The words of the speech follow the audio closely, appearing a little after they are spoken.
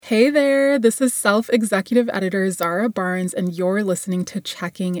Hey there, this is Self-Executive Editor Zara Barnes, and you're listening to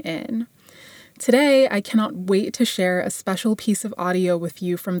Checking In. Today, I cannot wait to share a special piece of audio with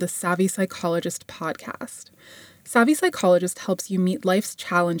you from the Savvy Psychologist podcast. Savvy Psychologist helps you meet life's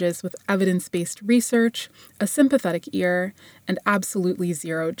challenges with evidence-based research, a sympathetic ear, and absolutely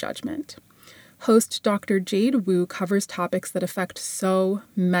zero judgment. Host Dr. Jade Wu covers topics that affect so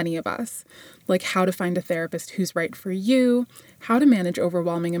many of us, like how to find a therapist who's right for you, how to manage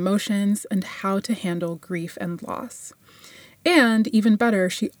overwhelming emotions, and how to handle grief and loss. And even better,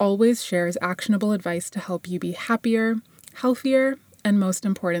 she always shares actionable advice to help you be happier, healthier, and most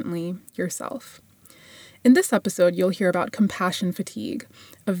importantly, yourself. In this episode, you'll hear about compassion fatigue,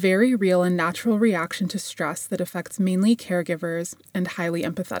 a very real and natural reaction to stress that affects mainly caregivers and highly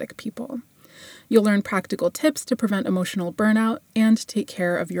empathetic people. You'll learn practical tips to prevent emotional burnout and take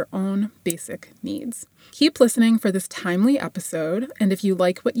care of your own basic needs. Keep listening for this timely episode, and if you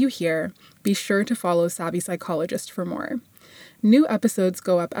like what you hear, be sure to follow Savvy Psychologist for more. New episodes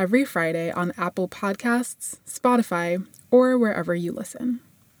go up every Friday on Apple Podcasts, Spotify, or wherever you listen.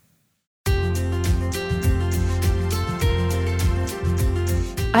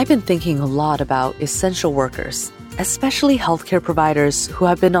 I've been thinking a lot about essential workers, especially healthcare providers who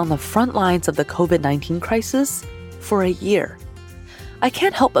have been on the front lines of the COVID-19 crisis for a year. I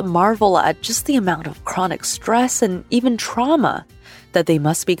can't help but marvel at just the amount of chronic stress and even trauma that they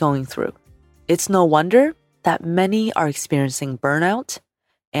must be going through. It's no wonder that many are experiencing burnout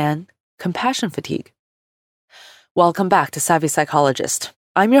and compassion fatigue. Welcome back to Savvy Psychologist.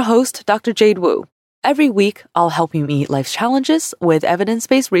 I'm your host, Dr. Jade Wu. Every week, I'll help you meet life's challenges with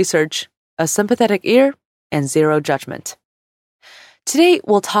evidence-based research, a sympathetic ear, and zero judgment. Today,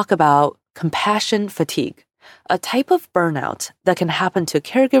 we'll talk about compassion fatigue, a type of burnout that can happen to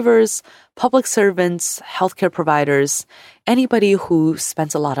caregivers, public servants, healthcare providers, anybody who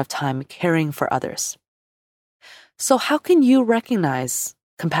spends a lot of time caring for others. So how can you recognize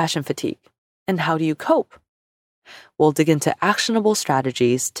compassion fatigue, and how do you cope? We'll dig into actionable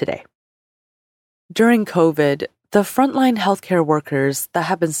strategies today. During COVID, the frontline healthcare workers that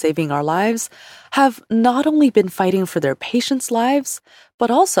have been saving our lives have not only been fighting for their patients' lives, but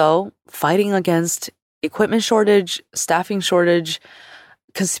also fighting against equipment shortage, staffing shortage,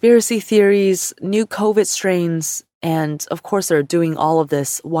 conspiracy theories, new COVID strains, and of course they're doing all of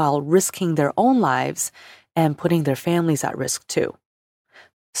this while risking their own lives and putting their families at risk too.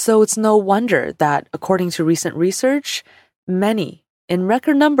 So it's no wonder that, according to recent research, many, in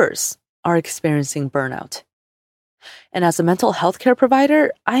record numbers, are experiencing burnout. And as a mental health care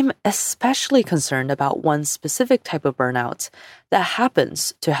provider, I'm especially concerned about one specific type of burnout that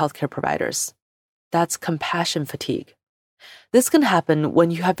happens to healthcare providers. That's compassion fatigue. This can happen when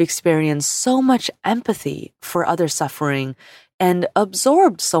you have experienced so much empathy for others' suffering and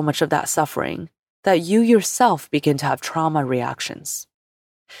absorbed so much of that suffering that you yourself begin to have trauma reactions.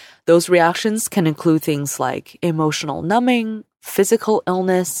 Those reactions can include things like emotional numbing, physical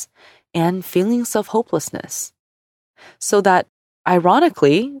illness, and feelings of hopelessness. So that,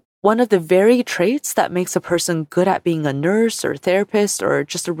 ironically, one of the very traits that makes a person good at being a nurse or therapist or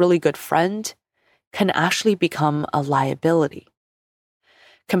just a really good friend can actually become a liability.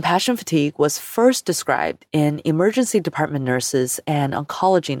 Compassion fatigue was first described in emergency department nurses and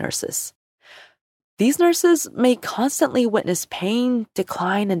oncology nurses. These nurses may constantly witness pain,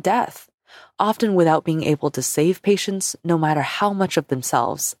 decline, and death, often without being able to save patients no matter how much of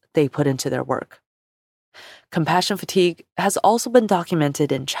themselves they put into their work. Compassion fatigue has also been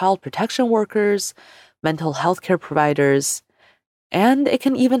documented in child protection workers, mental health care providers, and it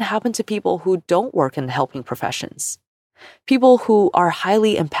can even happen to people who don't work in helping professions. People who are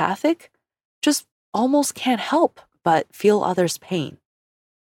highly empathic just almost can't help but feel others' pain.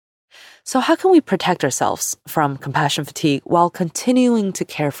 So how can we protect ourselves from compassion fatigue while continuing to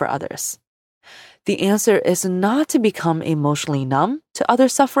care for others? The answer is not to become emotionally numb to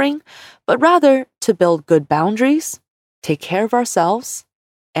others' suffering, but rather to build good boundaries, take care of ourselves,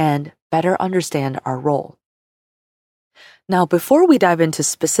 and better understand our role. Now, before we dive into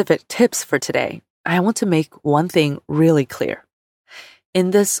specific tips for today, I want to make one thing really clear.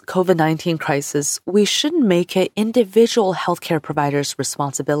 In this COVID-19 crisis, we shouldn't make it individual healthcare providers'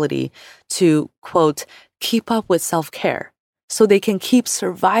 responsibility to, quote, keep up with self-care, so they can keep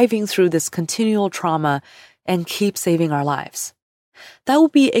surviving through this continual trauma and keep saving our lives. That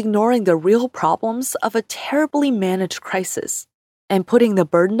would be ignoring the real problems of a terribly managed crisis and putting the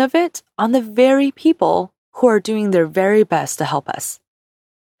burden of it on the very people who are doing their very best to help us.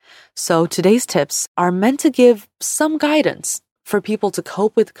 So today's tips are meant to give some guidance for people to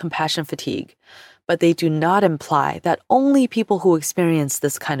cope with compassion fatigue, but they do not imply that only people who experience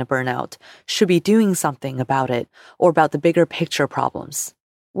this kind of burnout should be doing something about it or about the bigger picture problems.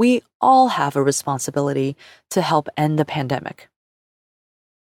 We all have a responsibility to help end the pandemic.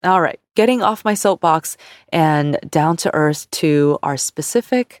 All right, getting off my soapbox and down to earth to our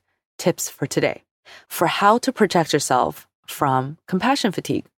specific tips for today for how to protect yourself from compassion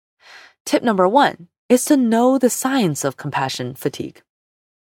fatigue. Tip number 1 is to know the signs of compassion fatigue.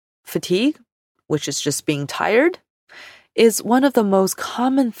 Fatigue, which is just being tired, is one of the most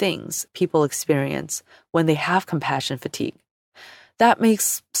common things people experience when they have compassion fatigue. That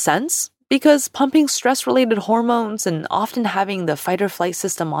makes sense because pumping stress-related hormones and often having the fight or flight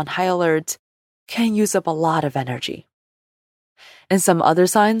system on high alert can use up a lot of energy. And some other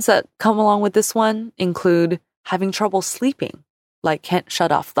signs that come along with this one include having trouble sleeping, like can't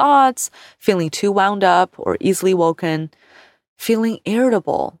shut off thoughts, feeling too wound up or easily woken, feeling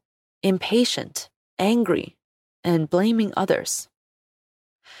irritable, impatient, angry, and blaming others.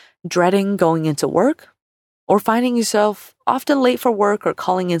 Dreading going into work, or finding yourself often late for work or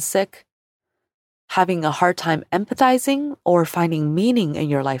calling in sick. Having a hard time empathizing or finding meaning in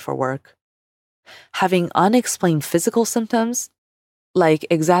your life or work. Having unexplained physical symptoms like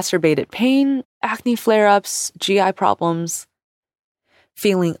exacerbated pain, acne flare-ups, GI problems.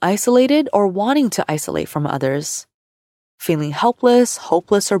 Feeling isolated or wanting to isolate from others. Feeling helpless,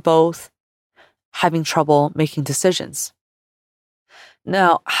 hopeless, or both. Having trouble making decisions.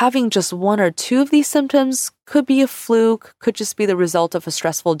 Now, having just 1 or 2 of these symptoms could be a fluke, could just be the result of a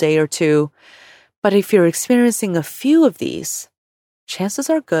stressful day or two. But if you're experiencing a few of these, chances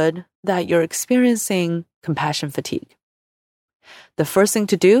are good that you're experiencing compassion fatigue. The first thing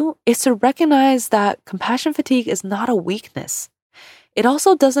to do is to recognize that compassion fatigue is not a weakness. It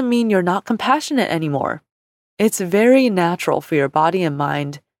also doesn't mean you're not compassionate anymore. It's very natural for your body and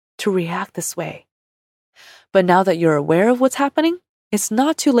mind to react this way. But now that you're aware of what's happening, it's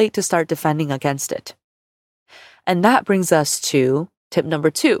not too late to start defending against it. And that brings us to tip number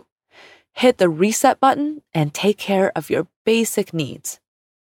 2. Hit the reset button and take care of your basic needs.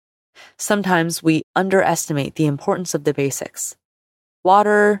 Sometimes we underestimate the importance of the basics.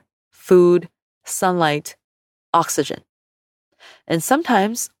 Water, food, sunlight, oxygen. And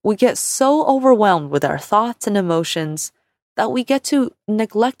sometimes we get so overwhelmed with our thoughts and emotions that we get to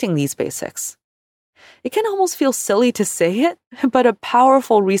neglecting these basics. It can almost feel silly to say it, but a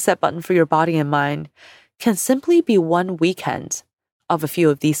powerful reset button for your body and mind can simply be one weekend of a few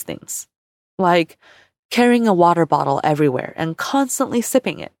of these things, like carrying a water bottle everywhere and constantly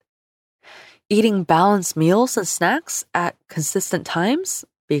sipping it, eating balanced meals and snacks at consistent times,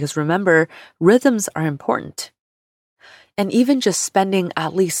 because remember, rhythms are important, and even just spending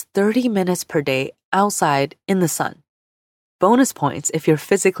at least 30 minutes per day outside in the sun. Bonus points if you're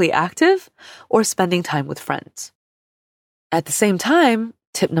physically active or spending time with friends. At the same time,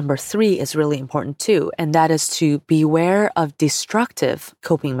 tip number 3 is really important too, and that is to beware of destructive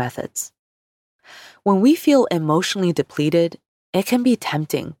coping methods. When we feel emotionally depleted, it can be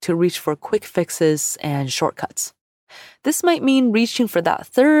tempting to reach for quick fixes and shortcuts. This might mean reaching for that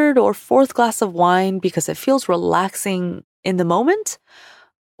 3rd or 4th glass of wine because it feels relaxing in the moment,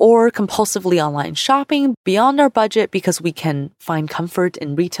 or compulsively online shopping beyond our budget because we can find comfort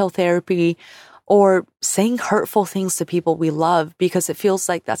in retail therapy, or saying hurtful things to people we love because it feels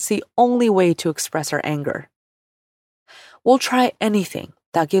like that's the only way to express our anger. We'll try anything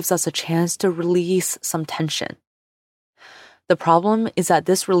that gives us a chance to release some tension. The problem is that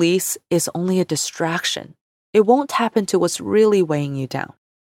this release is only a distraction. It won't tap into what's really weighing you down.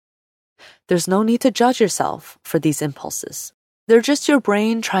 There's no need to judge yourself for these impulses. They're just your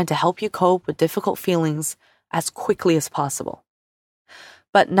brain trying to help you cope with difficult feelings as quickly as possible.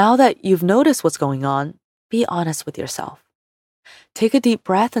 But now that you've noticed what's going on, be honest with yourself. Take a deep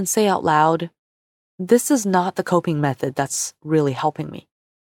breath and say out loud, "This is not the coping method that's really helping me."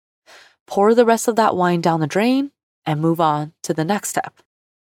 Pour the rest of that wine down the drain and move on to the next step,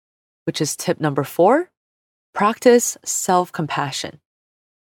 which is tip number 4, practice self-compassion.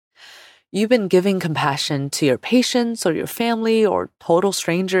 You've been giving compassion to your patients or your family or total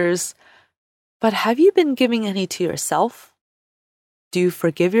strangers, but have you been giving any to yourself? Do you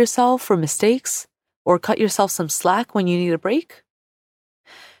forgive yourself for mistakes or cut yourself some slack when you need a break?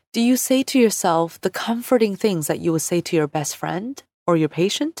 Do you say to yourself the comforting things that you would say to your best friend or your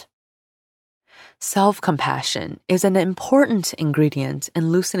patient? Self-compassion is an important ingredient in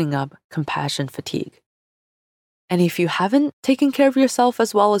loosening up compassion fatigue. And if you haven't taken care of yourself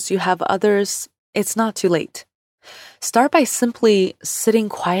as well as you have others, it's not too late. Start by simply sitting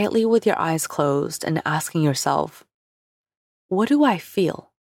quietly with your eyes closed and asking yourself, what do I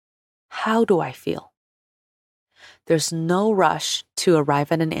feel? How do I feel? There's no rush to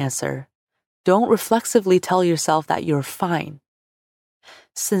arrive at an answer. Don't reflexively tell yourself that you're fine.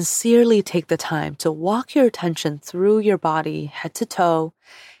 Sincerely take the time to walk your attention through your body, head to toe,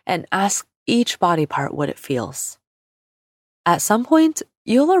 and ask each body part what it feels. At some point,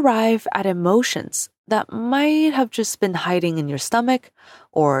 you'll arrive at emotions that might have just been hiding in your stomach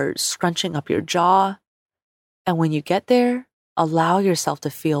or scrunching up your jaw. And when you get there, allow yourself to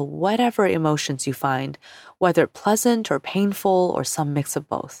feel whatever emotions you find, whether pleasant or painful or some mix of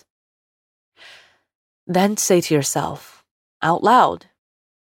both. Then say to yourself, out loud,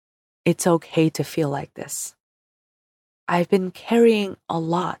 it's okay to feel like this. I've been carrying a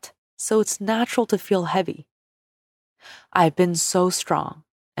lot, so it's natural to feel heavy. I've been so strong,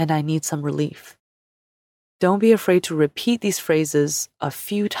 and I need some relief. Don't be afraid to repeat these phrases a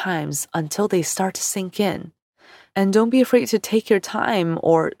few times until they start to sink in. And don't be afraid to take your time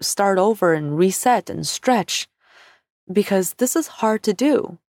or start over and reset and stretch, because this is hard to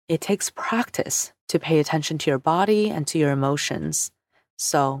do. It takes practice to pay attention to your body and to your emotions.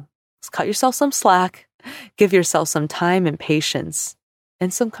 So let's cut yourself some slack, give yourself some time and patience,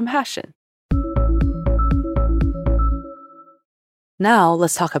 and some compassion. Now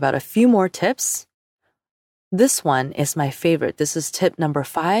let's talk about a few more tips. This one is my favorite. This is tip number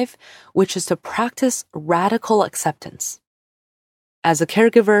 5, which is to practice radical acceptance. As a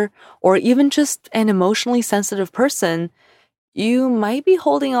caregiver, or even just an emotionally sensitive person, you might be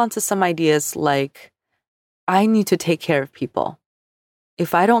holding on to some ideas like, I need to take care of people.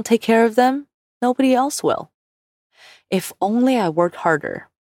 If I don't take care of them, nobody else will. If only I worked harder,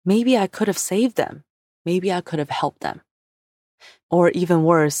 maybe I could have saved them. Maybe I could have helped them. Or even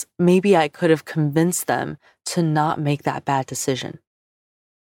worse, maybe I could have convinced them to not make that bad decision.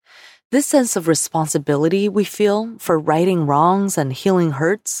 This sense of responsibility we feel for righting wrongs and healing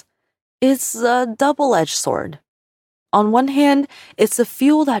hurts is a double-edged sword. On one hand, it's the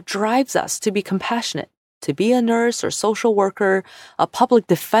fuel that drives us to be compassionate, to be a nurse or social worker, a public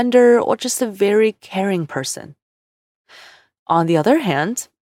defender, or just a very caring person. On the other hand,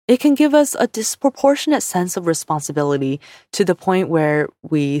 it can give us a disproportionate sense of responsibility to the point where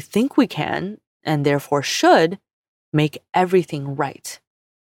we think we can, and therefore should, make everything right.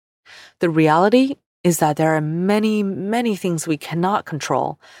 The reality is that there are many, many things we cannot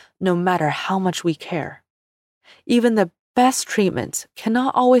control, no matter how much we care. Even the best treatment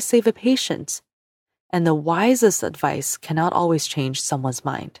cannot always save a patient, and the wisest advice cannot always change someone's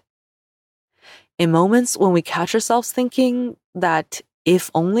mind. In moments when we catch ourselves thinking that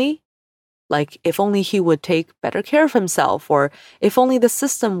if only, like if only he would take better care of himself, or if only the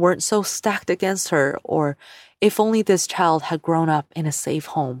system weren't so stacked against her, or if only this child had grown up in a safe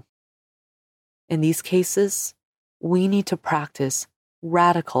home. In these cases, we need to practice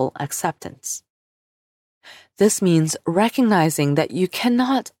radical acceptance. This means recognizing that you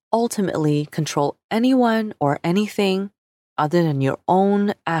cannot ultimately control anyone or anything other than your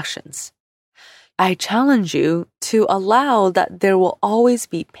own actions. I challenge you to allow that there will always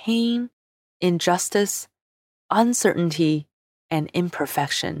be pain, injustice, uncertainty, and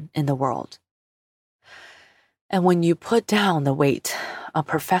imperfection in the world. And when you put down the weight of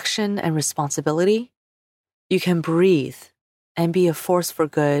perfection and responsibility, you can breathe and be a force for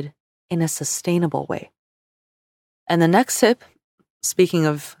good in a sustainable way. And the next tip, speaking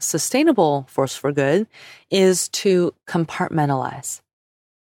of sustainable force for good, is to compartmentalize.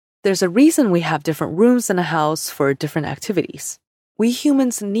 There's a reason we have different rooms in a house for different activities. We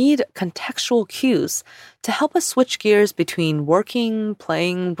humans need contextual cues to help us switch gears between working,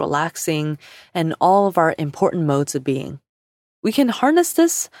 playing, relaxing, and all of our important modes of being. We can harness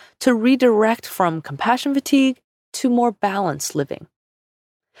this to redirect from compassion fatigue to more balanced living.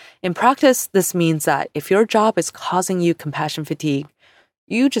 In practice, this means that if your job is causing you compassion fatigue,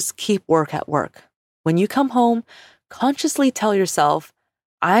 you just keep work at work. When you come home, consciously tell yourself,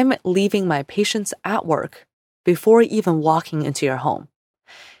 I'm leaving my patients at work before even walking into your home.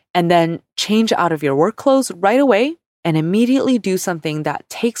 And then change out of your work clothes right away and immediately do something that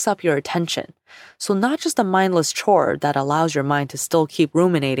takes up your attention. So not just a mindless chore that allows your mind to still keep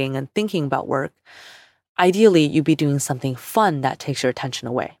ruminating and thinking about work. Ideally, you'd be doing something fun that takes your attention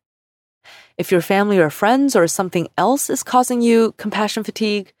away. If your family or friends or something else is causing you compassion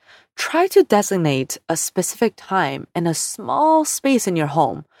fatigue, try to designate a specific time in a small space in your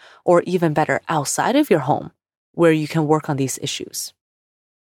home, or even better, outside of your home, where you can work on these issues.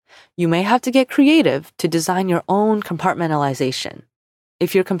 You may have to get creative to design your own compartmentalization.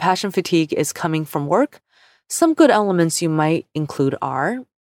 If your compassion fatigue is coming from work, some good elements you might include are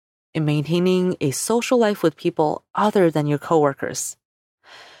in maintaining a social life with people other than your coworkers,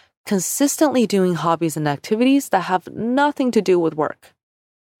 consistently doing hobbies and activities that have nothing to do with work.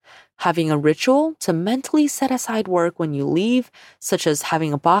 Having a ritual to mentally set aside work when you leave, such as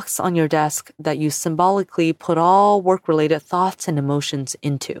having a box on your desk that you symbolically put all work-related thoughts and emotions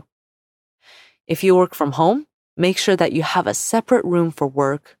into. If you work from home, make sure that you have a separate room for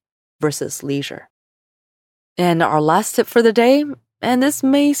work versus leisure. And our last tip for the day, and this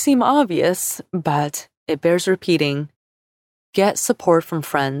may seem obvious, but it bears repeating, get support from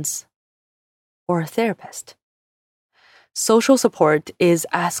friends or a therapist. Social support is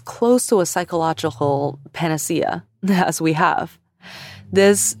as close to a psychological panacea as we have.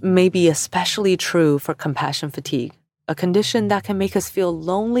 This may be especially true for compassion fatigue, a condition that can make us feel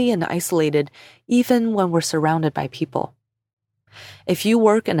lonely and isolated even when we're surrounded by people. If you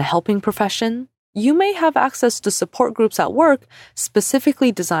work in a helping profession, you may have access to support groups at work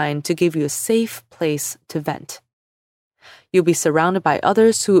specifically designed to give you a safe place to vent. You'll be surrounded by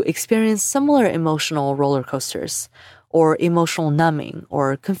others who experience similar emotional roller coasters, or emotional numbing,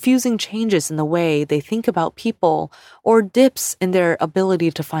 or confusing changes in the way they think about people, or dips in their ability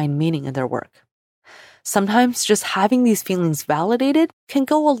to find meaning in their work. Sometimes just having these feelings validated can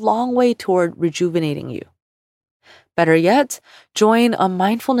go a long way toward rejuvenating you. Better yet, join a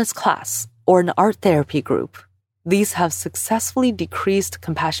mindfulness class or an art therapy group. These have successfully decreased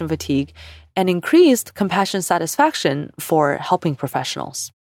compassion fatigue and increased compassion satisfaction for helping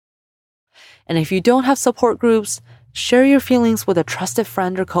professionals. And if you don't have support groups, share your feelings with a trusted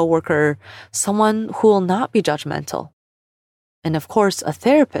friend or coworker, someone who will not be judgmental. And of course, a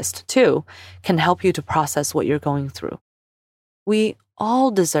therapist, too, can help you to process what you're going through. We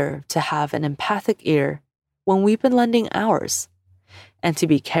all deserve to have an empathic ear when we've been lending ours, and to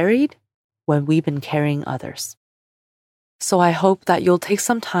be carried when we've been carrying others. So I hope that you'll take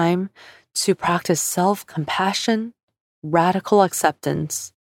some time to practice self-compassion, radical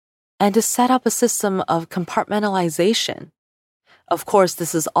acceptance, and to set up a system of compartmentalization. Of course,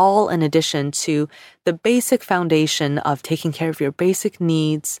 this is all in addition to the basic foundation of taking care of your basic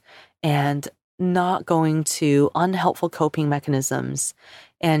needs and not going to unhelpful coping mechanisms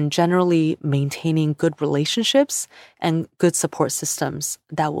and generally maintaining good relationships and good support systems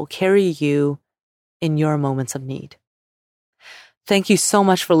that will carry you in your moments of need. Thank you so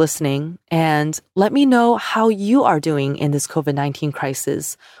much for listening, and let me know how you are doing in this COVID-19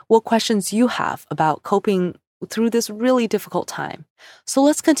 crisis, what questions you have about coping through this really difficult time. So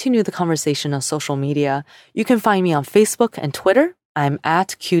let's continue the conversation on social media. You can find me on Facebook and Twitter. I'm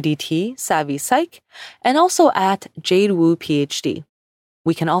at QDT Savvy Psych and also at Jade Wu PhD.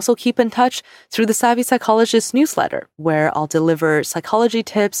 We can also keep in touch through the Savvy Psychologist newsletter, where I'll deliver psychology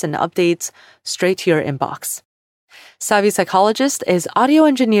tips and updates straight to your inbox. Savvy Psychologist is audio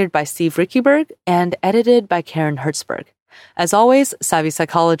engineered by Steve Rickyberg and edited by Karen Hertzberg. As always, Savvy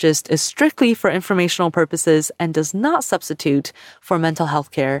Psychologist is strictly for informational purposes and does not substitute for mental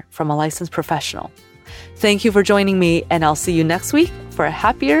health care from a licensed professional. Thank you for joining me, and I'll see you next week for a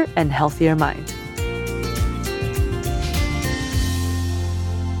happier and healthier mind.